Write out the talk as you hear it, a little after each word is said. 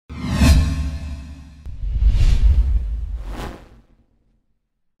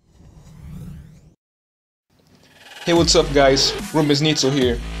Hey, what's up guys, Rumbus Nito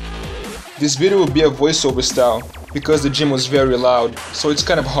here. This video will be a voiceover style because the gym was very loud, so it's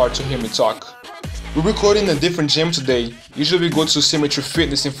kind of hard to hear me talk. We're recording in a different gym today. Usually we go to Symmetry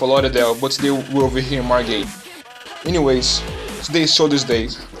Fitness in Fort Lauderdale, but today we're over here in Margate. Anyways, today is shoulders day.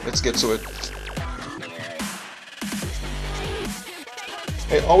 Let's get to it.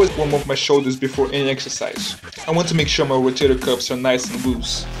 I always warm up my shoulders before any exercise. I want to make sure my rotator cuffs are nice and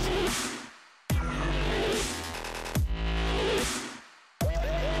loose.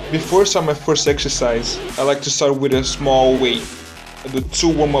 Before I start my first exercise, I like to start with a small weight. I do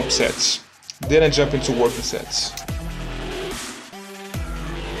 2 warm-up sets. Then I jump into working sets.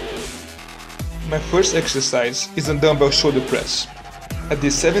 My first exercise is a dumbbell shoulder press. I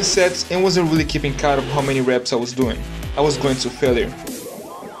did 7 sets and wasn't really keeping count of how many reps I was doing. I was going to failure.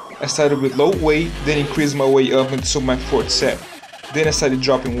 I started with low weight, then increased my weight up until my 4th set. Then I started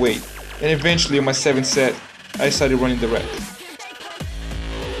dropping weight, and eventually on my 7th set, I started running the rack.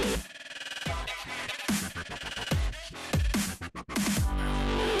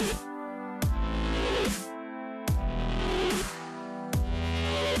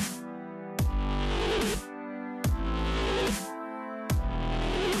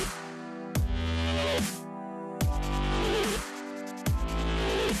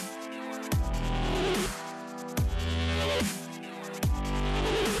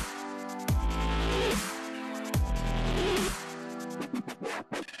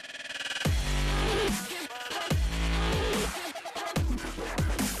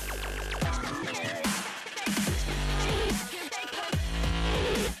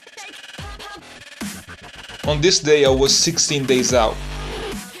 On this day I was 16 days out.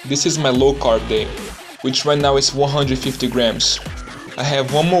 This is my low carb day, which right now is 150 grams. I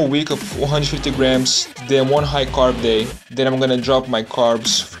have one more week of 150 grams, then one high carb day, then I'm gonna drop my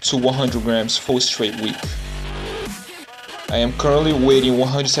carbs to 100 grams for a straight week. I am currently weighing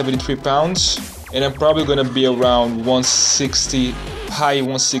 173 pounds, and I'm probably gonna be around 160, high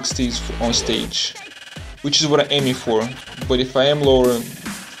 160s on stage, which is what I'm aiming for, but if I am lower,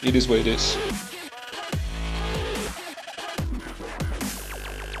 it is what it is.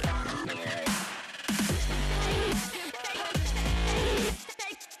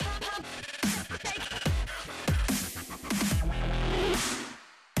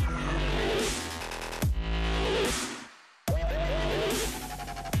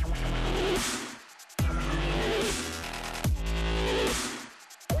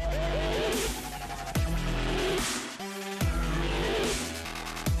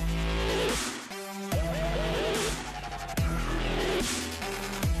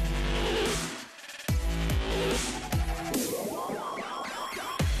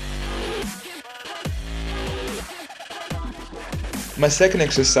 My second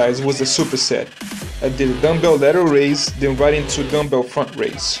exercise was a superset. I did a dumbbell lateral raise, then right into dumbbell front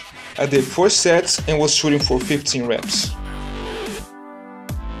raise. I did 4 sets and was shooting for 15 reps.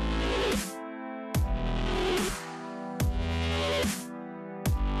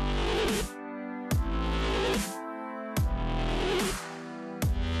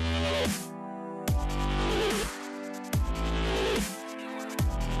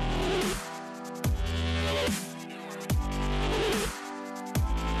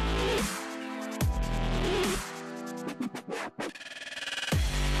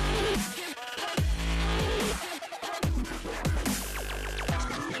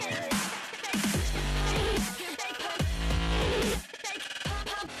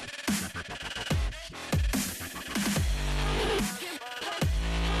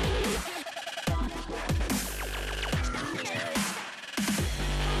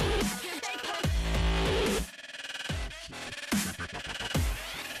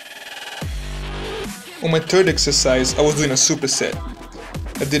 On my third exercise, I was doing a superset.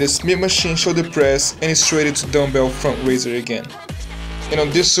 I did a Smith machine shoulder press and straight into dumbbell front raiser again. And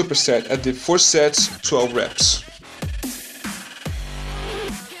on this superset, I did 4 sets, 12 reps.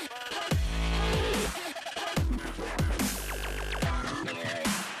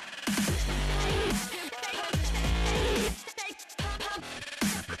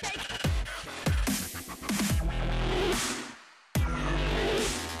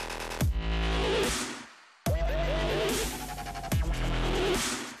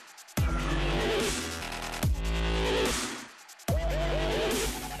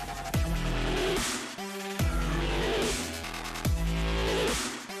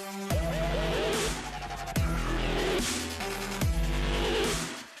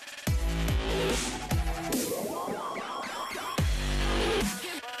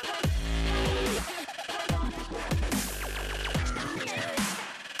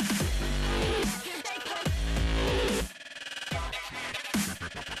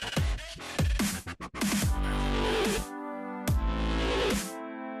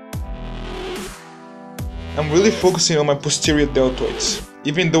 I'm really focusing on my posterior deltoids,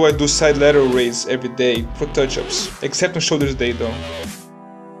 even though I do side lateral raise every day for touch-ups, except on shoulders day though.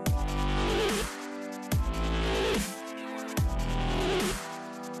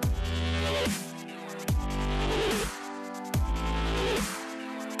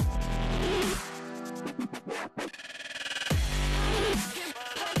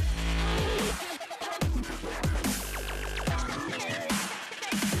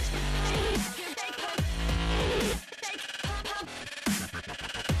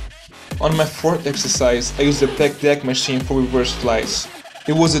 On my fourth exercise, I used the pec deck machine for reverse flies.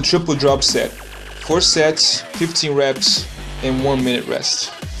 It was a triple drop set, 4 sets, 15 reps, and 1 minute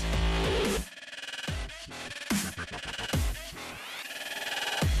rest.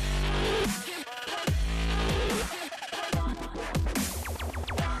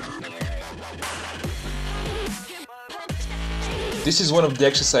 This is one of the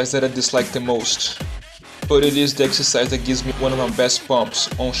exercises that I dislike the most, but it is the exercise that gives me one of my best pumps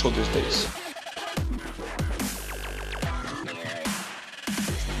on shoulders days.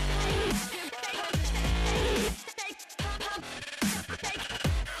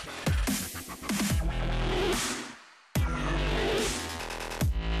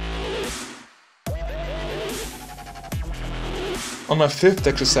 On my fifth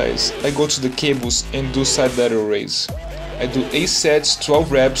exercise, I go to the cables and do side lateral raise. I do 8 sets,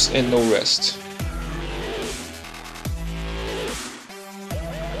 12 reps and no rest.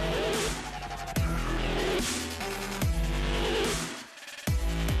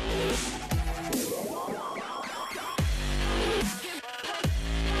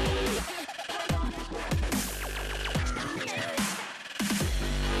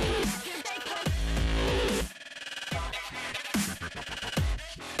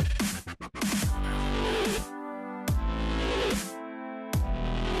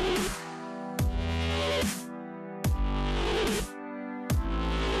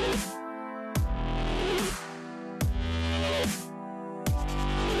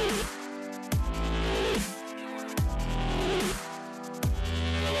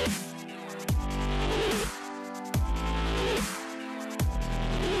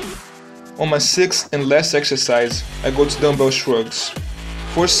 On my sixth and last exercise, I go to dumbbell shrugs.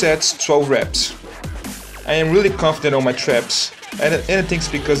 4 sets, 12 reps. I am really confident on my traps, and I think it's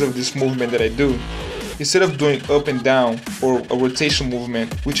because of this movement that I do. Instead of doing up and down or a rotation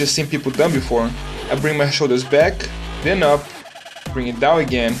movement, which I've seen people done before, I bring my shoulders back, then up, bring it down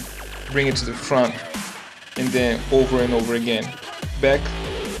again, bring it to the front, and then over and over again. Back,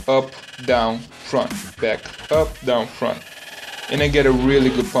 up, down, front, back, up, down, front. And I get a really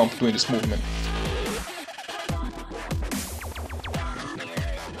good pump doing this movement.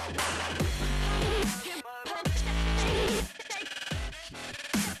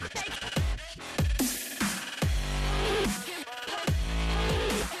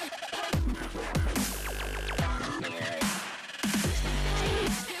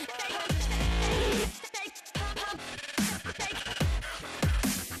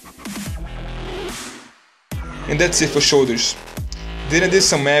 And that's it for shoulders. Then I did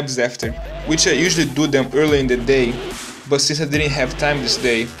some abs after, which I usually do them early in the day, but since I didn't have time this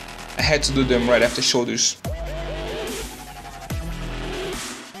day, I had to do them right after shoulders.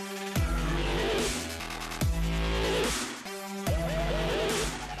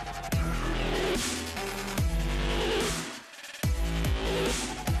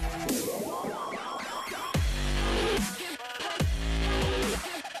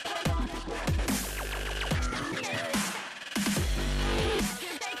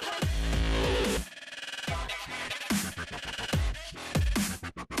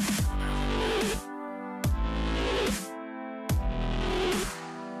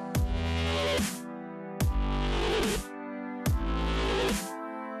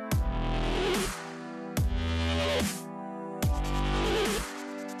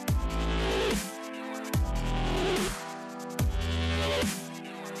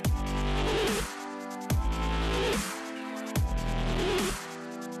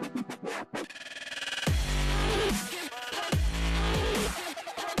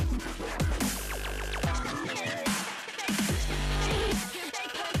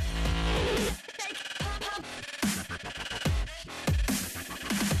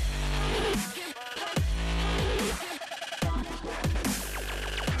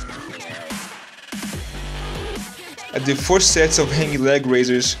 I did 4 sets of hanging leg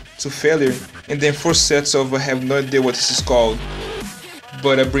raisers to failure, and then 4 sets of I have no idea what this is called,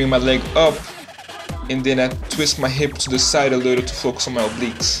 but I bring my leg up and then I twist my hip to the side a little to focus on my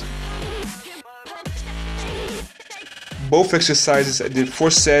obliques. Both exercises I did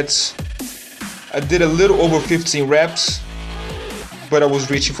 4 sets I did a little over 15 reps, but I was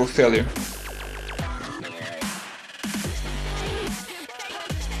reaching for failure.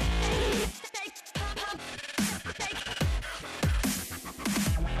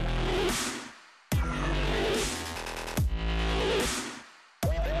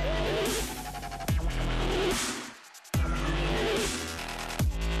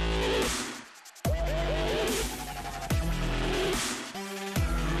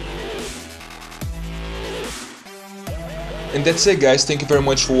 And that's it, guys. Thank you very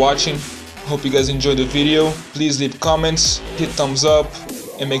much for watching. Hope you guys enjoyed the video. Please leave comments, hit thumbs up,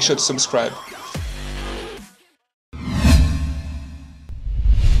 and make sure to subscribe.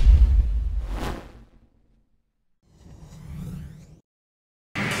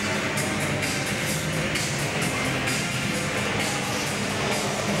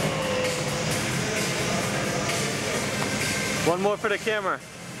 One more for the camera.